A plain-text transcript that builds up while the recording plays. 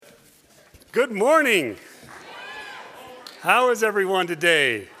Good morning. How is everyone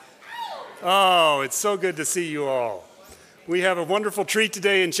today? Oh, it's so good to see you all. We have a wonderful treat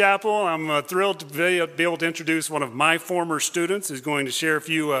today in chapel. I'm thrilled to be able to introduce one of my former students who's going to share a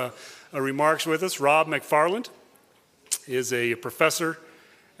few remarks with us. Rob McFarland is a professor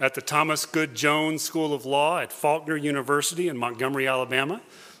at the Thomas Good Jones School of Law at Faulkner University in Montgomery, Alabama.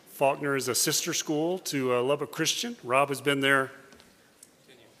 Faulkner is a sister school to Lubbock Christian. Rob has been there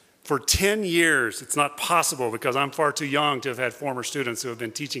for 10 years. It's not possible because I'm far too young to have had former students who have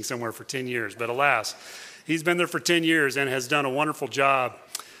been teaching somewhere for 10 years. But alas, he's been there for 10 years and has done a wonderful job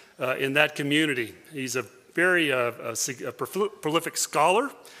in that community. He's a very prolific scholar,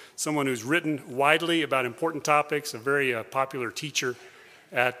 someone who's written widely about important topics, a very popular teacher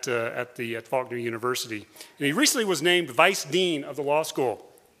at Faulkner University. And he recently was named Vice Dean of the law school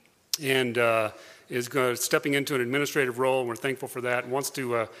and is stepping into an administrative role, and we're thankful for that, and wants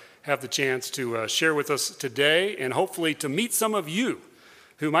to have the chance to share with us today and hopefully to meet some of you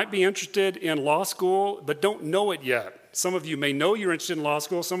who might be interested in law school but don't know it yet. Some of you may know you're interested in law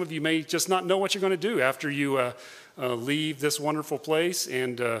school. Some of you may just not know what you're going to do after you leave this wonderful place,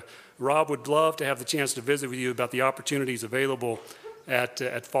 and Rob would love to have the chance to visit with you about the opportunities available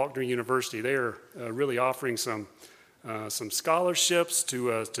at Faulkner University. They are really offering some scholarships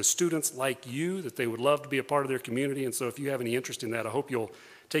to students like you that they would love to be a part of their community. And so if you have any interest in that, I hope you'll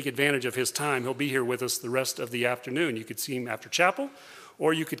take advantage of his time. He'll be here with us the rest of the afternoon. You could see him after chapel,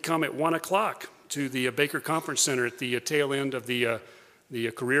 or you could come at 1 o'clock to the Baker Conference Center at the tail end of the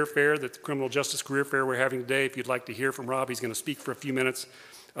career fair, the criminal justice career fair we're having today. If you'd like to hear from Rob, he's going to speak for a few minutes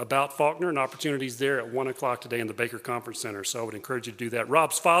about Faulkner and opportunities there at 1 o'clock today in the Baker Conference Center. So I would encourage you to do that.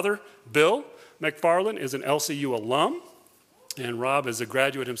 Rob's father, Bill McFarland, is an LCU alum, and Rob is a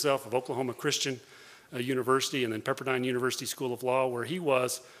graduate himself of Oklahoma Christian University and then Pepperdine University School of Law, where he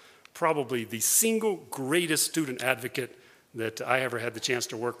was probably the single greatest student advocate that I ever had the chance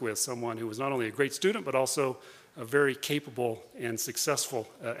to work with, someone who was not only a great student, but also a very capable and successful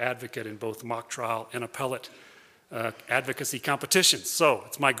advocate in both mock trial and appellate advocacy competitions. So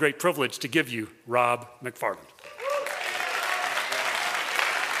it's my great privilege to give you Rob McFarland.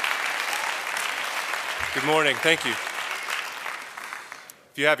 Good morning. Thank you.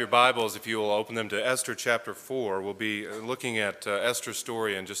 If you have your Bibles, if you will open them to Esther chapter 4, we'll be looking at Esther's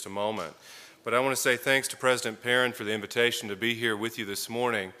story in just a moment. But I want to say thanks to President Perrin for the invitation to be here with you this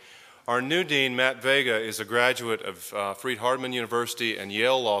morning. Our new dean, Matt Vega, is a graduate of Freed-Hardeman University and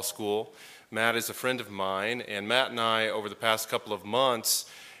Yale Law School. Matt is a friend of mine, and Matt and I, over the past couple of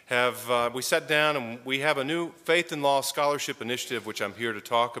months, we sat down and we have a new Faith in Law Scholarship Initiative, which I'm here to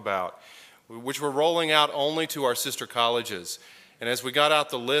talk about, which we're rolling out only to our sister colleges. And as we got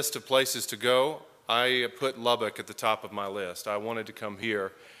out the list of places to go, I put Lubbock at the top of my list. I wanted to come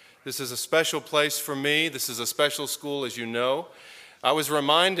here. This is a special place for me. This is a special school, as you know. I was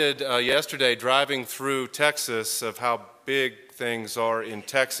reminded yesterday, driving through Texas, of how big things are in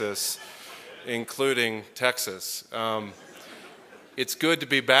Texas, including Texas. It's good to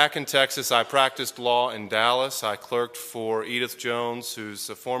be back in Texas. I practiced law in Dallas. I clerked for Edith Jones, who's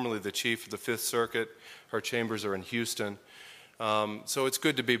formerly the chief of the Fifth Circuit. Her chambers are in Houston. So it's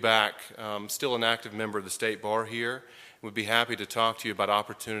good to be back. Still an active member of the state bar here. We'd be happy to talk to you about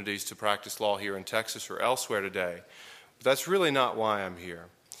opportunities to practice law here in Texas or elsewhere today. But that's really not why I'm here.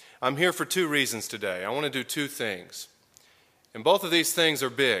 I'm here for two reasons today. I want to do two things. And both of these things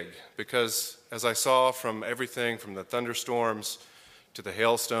are big because, as I saw from everything from the thunderstorms to the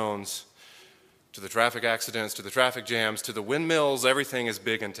hailstones to the traffic accidents to the traffic jams to the windmills, everything is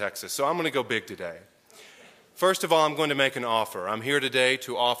big in Texas. So I'm going to go big today. First of all, I'm going to make an offer. I'm here today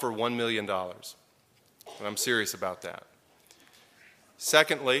to offer $1 million. And I'm serious about that.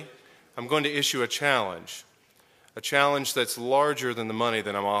 Secondly, I'm going to issue a challenge that's larger than the money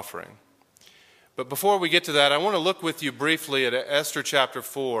that I'm offering. But before we get to that, I want to look with you briefly at Esther chapter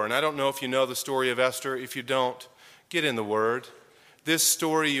 4. And I don't know if you know the story of Esther. If you don't, get in the Word. This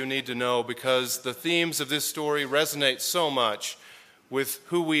story you need to know because the themes of this story resonate so much with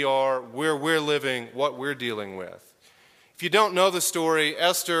who we are, where we're living, what we're dealing with. If you don't know the story,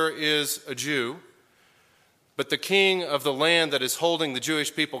 Esther is a Jew, but the king of the land that is holding the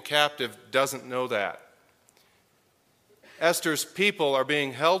Jewish people captive doesn't know that. Esther's people are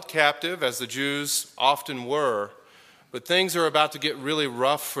being held captive, as the Jews often were, but things are about to get really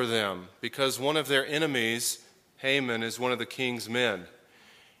rough for them because one of their enemies, Haman, is one of the king's men.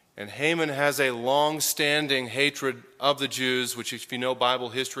 And Haman has a long-standing hatred of the Jews, which, if you know Bible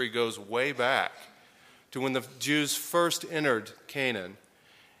history, goes way back to when the Jews first entered Canaan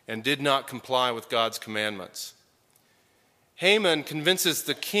and did not comply with God's commandments. Haman convinces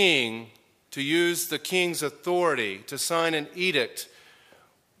the king to use the king's authority to sign an edict,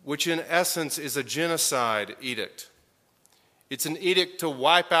 which in essence is a genocide edict. It's an edict to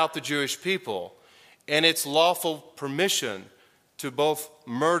wipe out the Jewish people, and it's lawful permission to both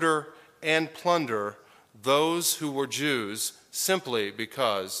murder and plunder those who were Jews simply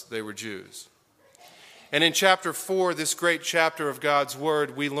because they were Jews. And in chapter 4, this great chapter of God's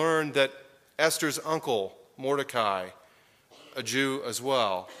Word, we learn that Esther's uncle, Mordecai, a Jew as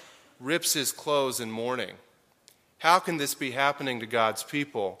well, rips his clothes in mourning. How can this be happening to God's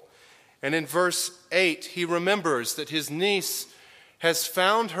people? And in verse 8, he remembers that his niece has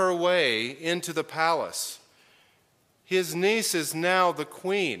found her way into the palace. His niece is now the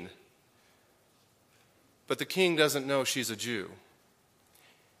queen, but the king doesn't know she's a Jew.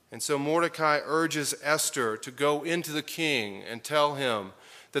 And so Mordecai urges Esther to go into the king and tell him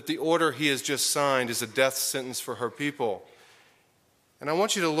that the order he has just signed is a death sentence for her people. And I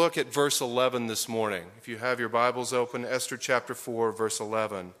want you to look at verse 11 this morning. If you have your Bibles open, Esther chapter 4, verse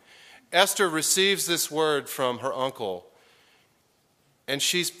 11. Esther receives this word from her uncle, and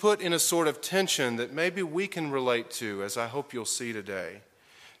she's put in a sort of tension that maybe we can relate to, as I hope you'll see today.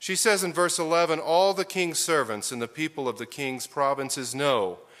 She says in verse 11, "All the king's servants and the people of the king's provinces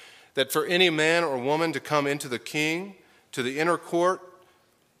know that for any man or woman to come into the king, to the inner court,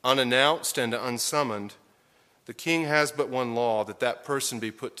 unannounced and unsummoned, the king has but one law, that that person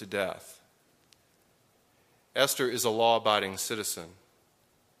be put to death." Esther is a law-abiding citizen.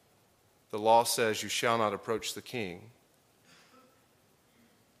 The law says you shall not approach the king.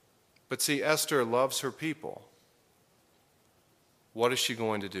 But see, Esther loves her people. What is she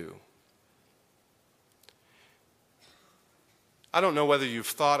going to do? I don't know whether you've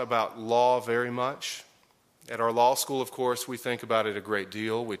thought about law very much. At our law school, of course, we think about it a great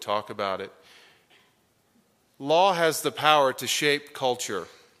deal. We talk about it. Law has the power to shape culture.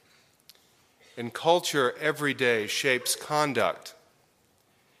 And culture every day shapes conduct.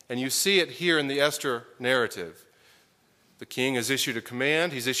 And you see it here in the Esther narrative. The king has issued a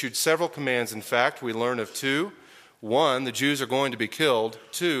command. He's issued several commands, in fact. We learn of two. One, the Jews are going to be killed.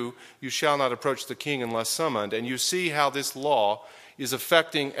 Two, you shall not approach the king unless summoned. And you see how this law is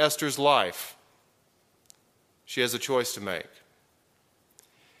affecting Esther's life. She has a choice to make.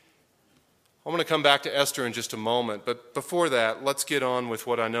 I'm going to come back to Esther in just a moment, but before that, let's get on with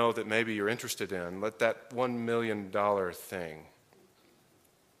what I know that maybe you're interested in. Let that $1 million thing.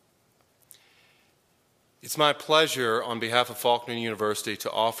 It's my pleasure on behalf of Faulkner University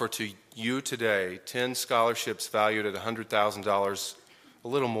to offer to you today 10 scholarships valued at $100,000, a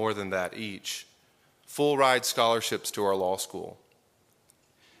little more than that each, full ride scholarships to our law school.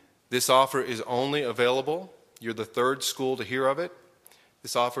 This offer is only available, you're the third school to hear of it.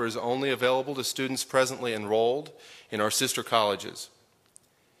 This offer is only available to students presently enrolled in our sister colleges.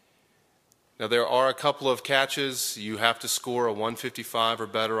 Now, there are a couple of catches. You have to score a 155 or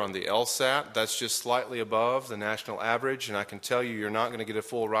better on the LSAT. That's just slightly above the national average, and I can tell you you're not going to get a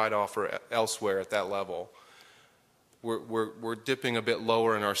full ride offer elsewhere at that level. We're dipping a bit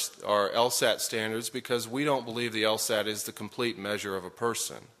lower in our LSAT standards because we don't believe the LSAT is the complete measure of a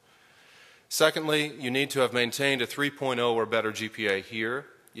person. Secondly, you need to have maintained a 3.0 or better GPA here.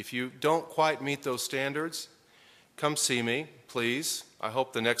 If you don't quite meet those standards, come see me, please. I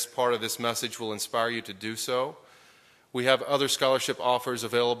hope the next part of this message will inspire you to do so. We have other scholarship offers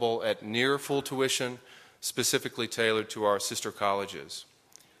available at near full tuition, specifically tailored to our sister colleges.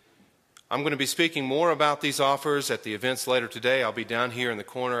 I'm going to be speaking more about these offers at the events later today. I'll be down here in the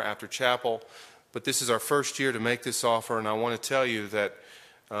corner after chapel, but this is our first year to make this offer, and I want to tell you that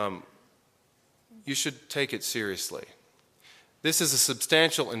you should take it seriously. This is a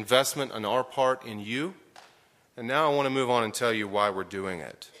substantial investment on our part in you, and now I want to move on and tell you why we're doing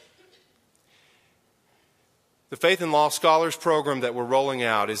it. The Faith and Law Scholars Program that we're rolling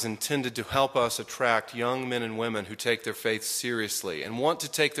out is intended to help us attract young men and women who take their faith seriously and want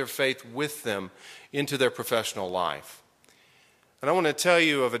to take their faith with them into their professional life. And I want to tell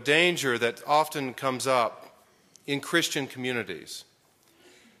you of a danger that often comes up in Christian communities.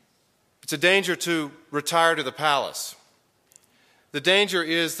 It's a danger to retire to the palace. The danger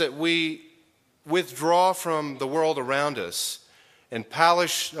is that we withdraw from the world around us and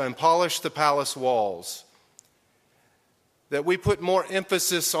polish the palace walls. That we put more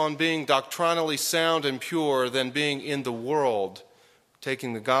emphasis on being doctrinally sound and pure than being in the world,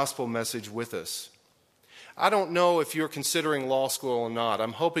 taking the gospel message with us. I don't know if you're considering law school or not.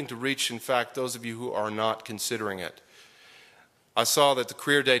 I'm hoping to reach, in fact, those of you who are not considering it. I saw that the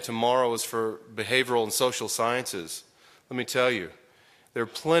career day tomorrow is for behavioral and social sciences. Let me tell you, there are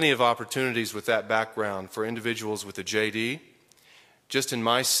plenty of opportunities with that background for individuals with a JD. Just in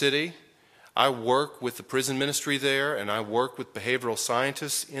my city, I work with the prison ministry there, and I work with behavioral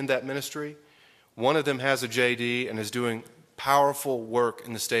scientists in that ministry. One of them has a JD and is doing powerful work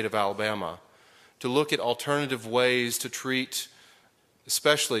in the state of Alabama to look at alternative ways to treat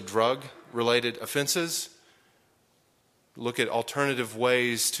especially drug-related offenses, look at alternative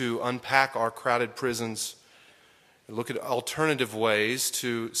ways to unpack our crowded prisons, look at alternative ways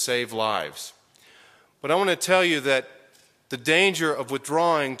to save lives. But I want to tell you that the danger of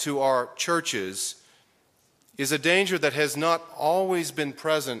withdrawing to our churches is a danger that has not always been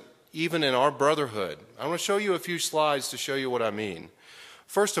present even in our brotherhood. I want to show you a few slides to show you what I mean.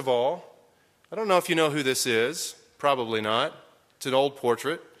 First of all, I don't know if you know who this is. Probably not. It's an old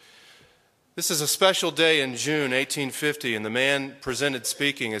portrait. This is a special day in June 1850, and the man presented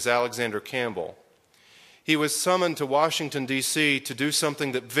speaking is Alexander Campbell. He was summoned to Washington, D.C. to do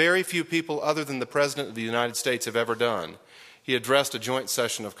something that very few people other than the President of the United States have ever done. He addressed a joint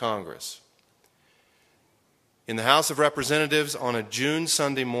session of Congress. In the House of Representatives on a June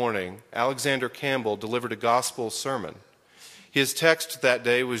Sunday morning, Alexander Campbell delivered a gospel sermon. His text that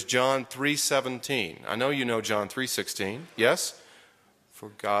day was John 3:17. I know you know John 3:16. Yes? For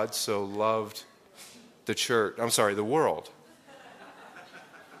God so loved the world.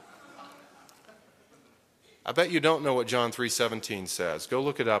 I bet you don't know what John 3:17 says. Go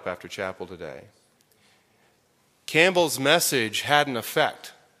look it up after chapel today. Campbell's message had an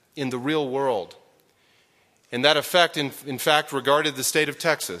effect in the real world. And that effect, in fact, regarded the state of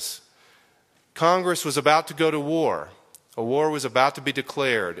Texas. Congress was about to go to war. A war was about to be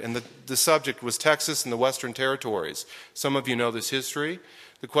declared, and the subject was Texas and the Western Territories. Some of you know this history.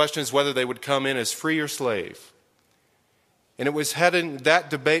 The question is whether they would come in as free or slave. And that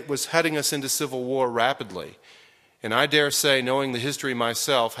debate was heading us into civil war rapidly. And I dare say, knowing the history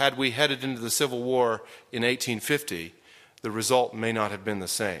myself, had we headed into the Civil War in 1850, the result may not have been the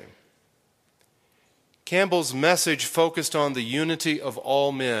same. Campbell's message focused on the unity of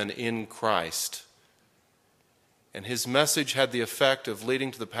all men in Christ. And his message had the effect of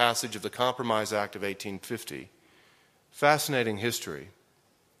leading to the passage of the Compromise Act of 1850. Fascinating history.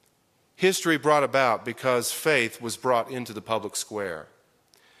 History brought about because faith was brought into the public square.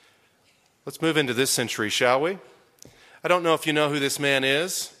 Let's move into this century, shall we? I don't know if you know who this man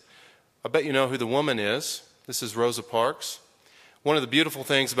is. I bet you know who the woman is. This is Rosa Parks. One of the beautiful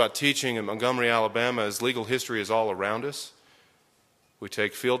things about teaching in Montgomery, Alabama is legal history is all around us. We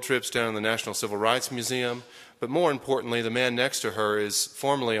take field trips down to the National Civil Rights Museum, but more importantly, the man next to her is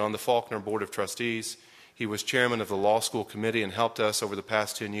formerly on the Faulkner Board of Trustees. He was chairman of the law school committee and helped us over the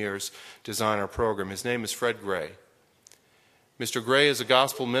past 10 years design our program. His name is Fred Gray. Mr. Gray is a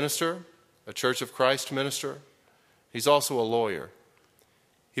gospel minister, a Church of Christ minister. He's also a lawyer.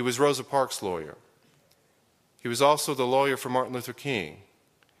 He was Rosa Parks' lawyer. He was also the lawyer for Martin Luther King.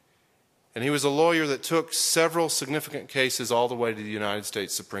 And he was a lawyer that took several significant cases all the way to the United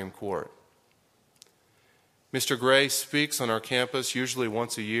States Supreme Court. Mr. Gray speaks on our campus usually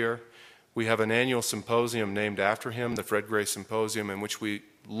once a year. We have an annual symposium named after him, the Fred Gray Symposium, in which we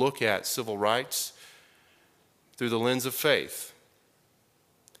look at civil rights through the lens of faith.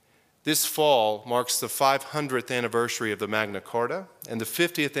 This fall marks the 500th anniversary of the Magna Carta and the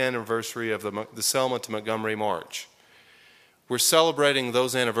 50th anniversary of the Selma to Montgomery March. We're celebrating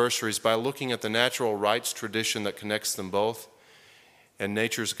those anniversaries by looking at the natural rights tradition that connects them both and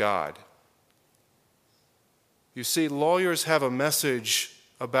nature's God. You see, lawyers have a message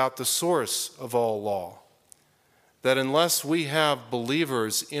about the source of all law, that unless we have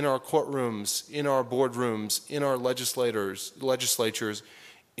believers in our courtrooms, in our boardrooms, in our legislatures,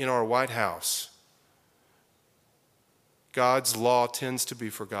 in our White House, God's law tends to be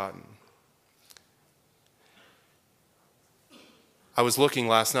forgotten. I was looking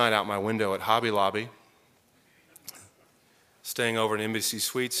last night out my window at Hobby Lobby, staying over in Embassy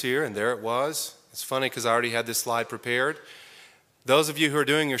Suites here, and there it was. It's funny because I already had this slide prepared. Those of you who are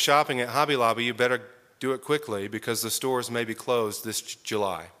doing your shopping at Hobby Lobby, you better do it quickly because the stores may be closed this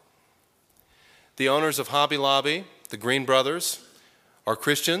July. The owners of Hobby Lobby, the Green Brothers, are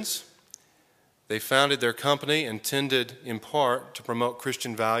Christians. They founded their company intended in part to promote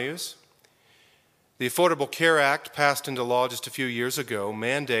Christian values. The Affordable Care Act, passed into law just a few years ago,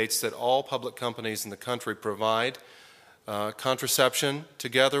 mandates that all public companies in the country provide contraception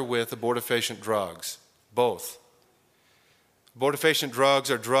together with abortifacient drugs, both. Abortifacient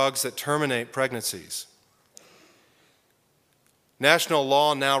drugs are drugs that terminate pregnancies. National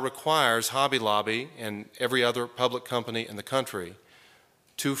law now requires Hobby Lobby and every other public company in the country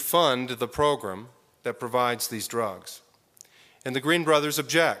to fund the program that provides these drugs. And the Green Brothers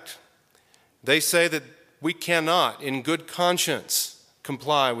object. They say that we cannot, in good conscience,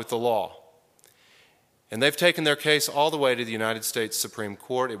 comply with the law. And they've taken their case all the way to the United States Supreme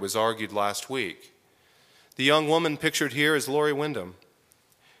Court. It was argued last week. The young woman pictured here is Lori Wyndham.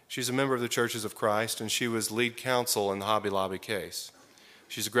 She's a member of the Churches of Christ, and she was lead counsel in the Hobby Lobby case.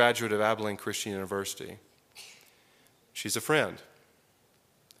 She's a graduate of Abilene Christian University. She's a friend.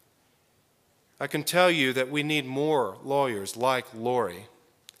 I can tell you that we need more lawyers like Lori,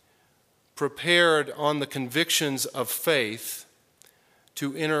 prepared on the convictions of faith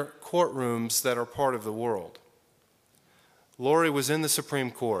to enter courtrooms that are part of the world. Lori was in the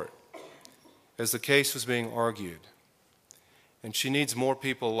Supreme Court as the case was being argued, and she needs more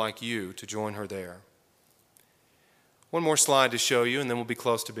people like you to join her there. One more slide to show you, and then we'll be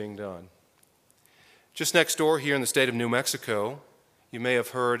close to being done. Just next door here in the state of New Mexico, you may have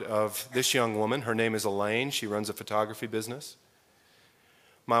heard of this young woman. Her name is Elaine. She runs a photography business.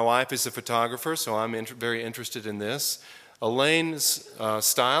 My wife is a photographer, so I'm very interested in this. Elaine's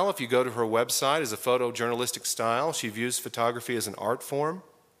style, if you go to her website, is a photojournalistic style. She views photography as an art form,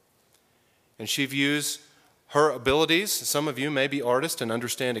 and she views her abilities. Some of you may be artists and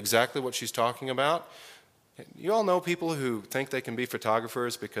understand exactly what she's talking about. You all know people who think they can be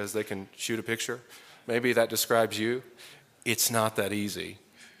photographers because they can shoot a picture. Maybe that describes you. It's not that easy.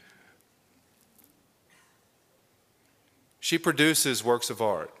 She produces works of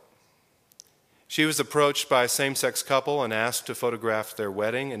art. She was approached by a same-sex couple and asked to photograph their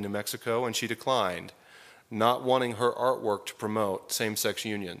wedding in New Mexico, and she declined, not wanting her artwork to promote same-sex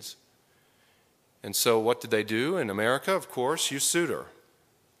unions. And so what did they do in America? Of course, you sued her.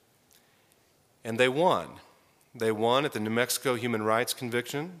 And they won. They won at the New Mexico Human Rights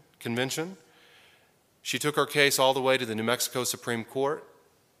Convention. She took her case all the way to the New Mexico Supreme Court,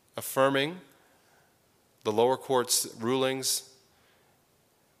 affirming the lower court's rulings,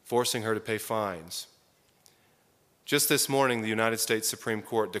 forcing her to pay fines. Just this morning, the United States Supreme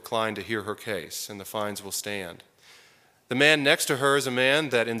Court declined to hear her case, and the fines will stand. The man next to her is a man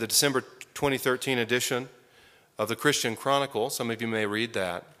that in the December 2013 edition of the Christian Chronicle, some of you may read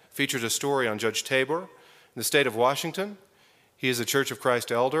that, featured a story on Judge Tabor in the state of Washington. He is a Church of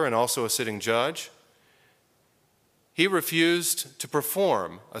Christ elder and also a sitting judge. He refused to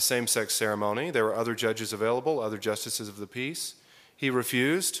perform a same-sex ceremony. There were other judges available, other justices of the peace. He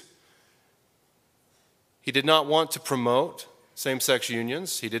refused. He did not want to promote same-sex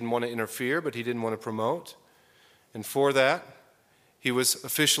unions. He didn't want to interfere, but he didn't want to promote. And for that, he was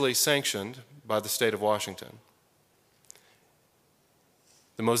officially sanctioned by the state of Washington.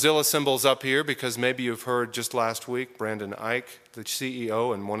 The Mozilla symbol's up here because maybe you've heard just last week, Brandon Ike, the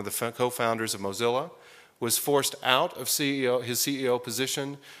CEO and one of the co-founders of Mozilla, was forced out of his CEO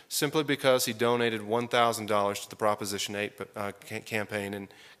position simply because he donated $1,000 to the Proposition 8 campaign in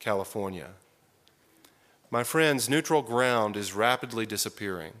California. My friends, neutral ground is rapidly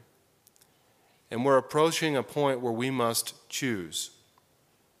disappearing, and we're approaching a point where we must choose.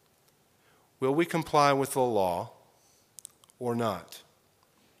 Will we comply with the law or not?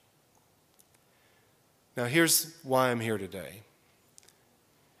 Now, here's why I'm here today.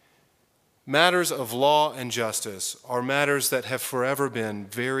 Matters of law and justice are matters that have forever been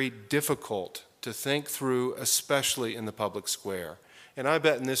very difficult to think through, especially in the public square. And I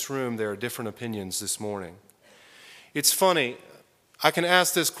bet in this room there are different opinions this morning. It's funny, I can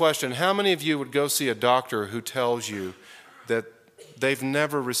ask this question: how many of you would go see a doctor who tells you that they've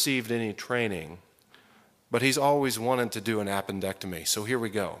never received any training, but he's always wanted to do an appendectomy, so here we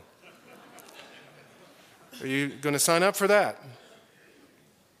go? Are you going to sign up for that?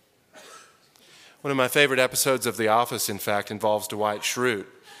 One of my favorite episodes of The Office, in fact, involves Dwight Schrute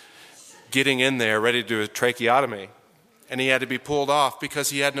getting in there ready to do a tracheotomy, and he had to be pulled off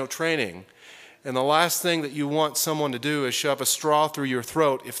because he had no training. And the last thing that you want someone to do is shove a straw through your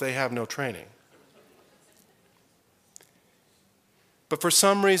throat if they have no training. But for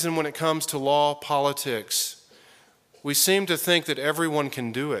some reason, when it comes to law, politics, we seem to think that everyone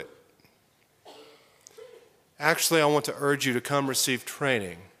can do it. Actually, I want to urge you to come receive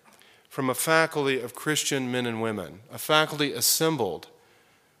training from a faculty of Christian men and women, a faculty assembled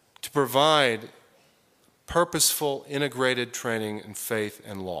to provide purposeful, integrated training in faith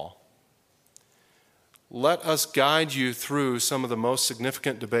and law. Let us guide you through some of the most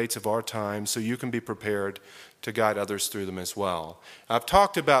significant debates of our time so you can be prepared to guide others through them as well. I've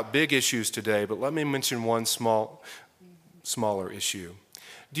talked about big issues today, but let me mention one smaller issue.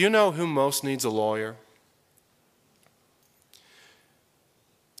 Do you know who most needs a lawyer?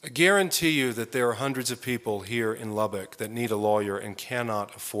 I guarantee you that there are hundreds of people here in Lubbock that need a lawyer and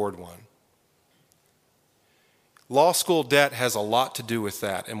cannot afford one. Law school debt has a lot to do with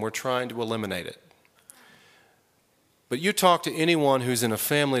that, and we're trying to eliminate it. But you talk to anyone who's in a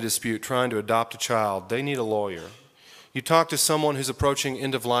family dispute trying to adopt a child, they need a lawyer. You talk to someone who's approaching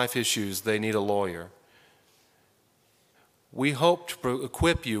end-of-life issues, they need a lawyer. We hope to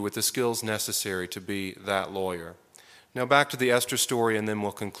equip you with the skills necessary to be that lawyer. Now back to the Esther story, and then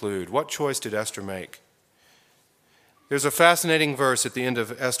we'll conclude. What choice did Esther make? There's a fascinating verse at the end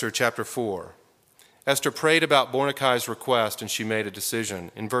of Esther chapter 4. Esther prayed about Mordecai's request, and she made a decision.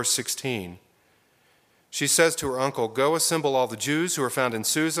 In verse 16, she says to her uncle, "Go assemble all the Jews who are found in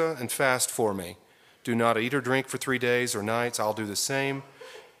Susa and fast for me. Do not eat or drink for 3 days or nights. I'll do the same.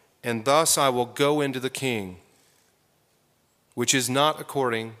 And thus I will go into the king, which is not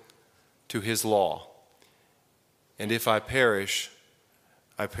according to his law. And if I perish,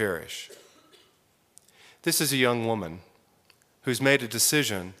 I perish." This is a young woman who's made a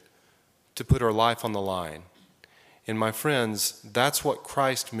decision to put her life on the line. And my friends, that's what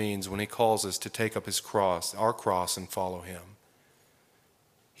Christ means when he calls us to take up his cross, our cross, and follow him.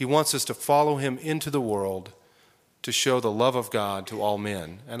 He wants us to follow him into the world to show the love of God to all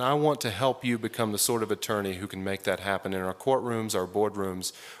men. And I want to help you become the sort of attorney who can make that happen in our courtrooms, our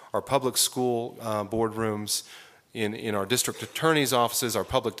boardrooms, our public school boardrooms, in our district attorney's offices, our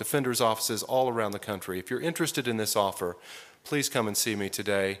public defender's offices, all around the country. If you're interested in this offer, please come and see me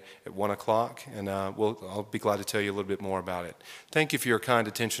today at 1 o'clock, and I'll be glad to tell you a little bit more about it. Thank you for your kind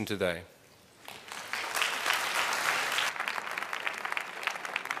attention today.